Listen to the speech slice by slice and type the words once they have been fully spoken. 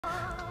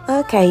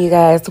Okay, you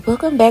guys,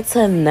 welcome back to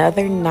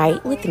another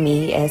night with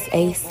me as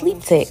a sleep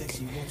tech.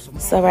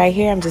 So right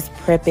here, I'm just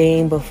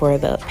prepping before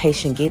the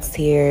patient gets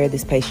here.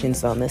 This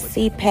patient's on the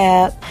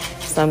CPAP,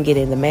 so I'm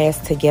getting the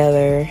mask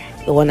together.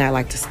 The one I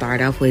like to start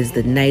off with is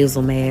the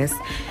nasal mask.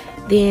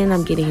 Then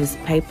I'm getting his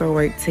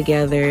paperwork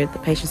together, the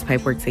patient's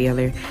paperwork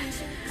together,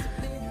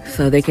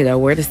 so they can know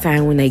where to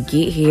sign when they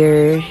get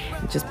here.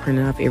 Just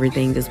printing off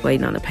everything, just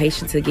waiting on the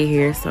patient to get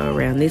here. So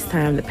around this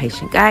time, the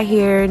patient got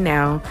here.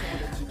 Now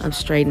I'm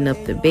straightening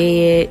up the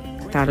bed.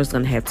 Thought I was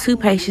going to have 2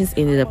 patients,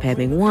 ended up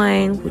having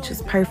 1, which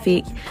is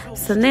perfect.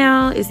 So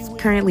now it's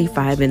currently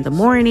 5 in the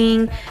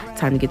morning.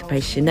 Time to get the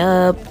patient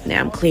up. Now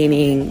I'm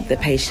cleaning the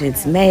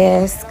patient's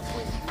mask.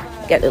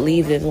 Got to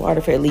leave it in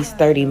water for at least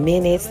 30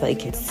 minutes so it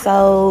can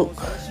soak.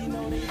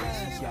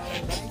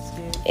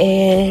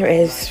 And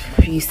as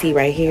you see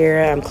right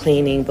here, I'm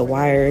cleaning the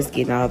wires,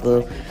 getting all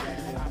the...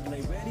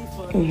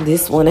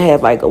 This one I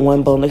have like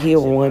one bundle here,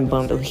 one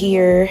bundle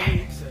here,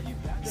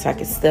 so I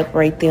can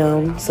separate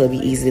them so it'll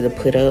be easy to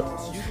put up.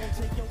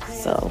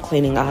 So I'm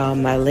cleaning all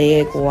my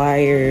leg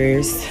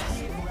wires,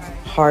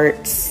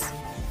 hearts,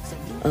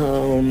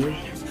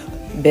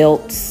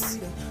 belts.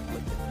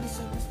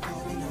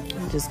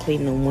 I'm just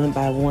cleaning them one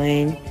by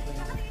one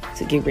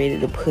to get ready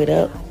to put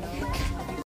up.